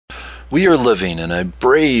We are living in a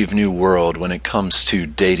brave new world when it comes to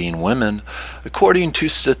dating women. According to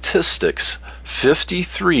statistics,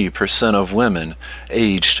 53% of women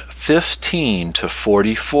aged 15 to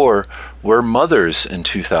 44 were mothers in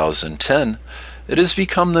 2010. It has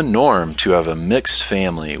become the norm to have a mixed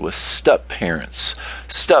family with step-parents,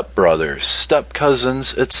 step-brothers,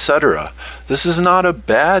 step-cousins, etc. This is not a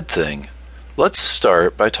bad thing. Let's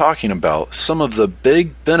start by talking about some of the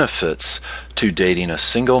big benefits to dating a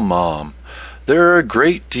single mom. There are a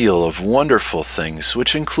great deal of wonderful things,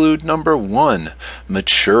 which include number 1,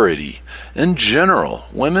 maturity. In general,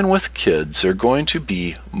 women with kids are going to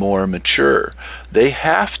be more mature. They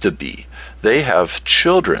have to be. They have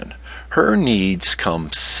children. Her needs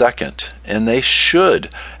come second, and they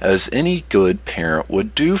should, as any good parent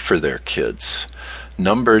would do for their kids.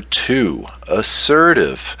 Number 2,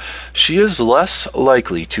 assertive. She is less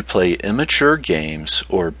likely to play immature games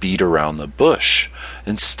or beat around the bush.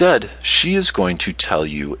 Instead, she is going to tell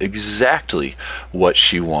you exactly what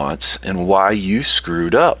she wants and why you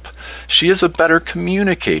screwed up. She is a better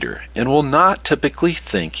communicator and will not typically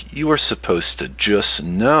think you are supposed to just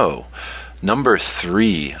know. Number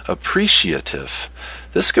 3, appreciative.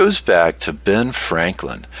 This goes back to Ben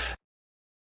Franklin.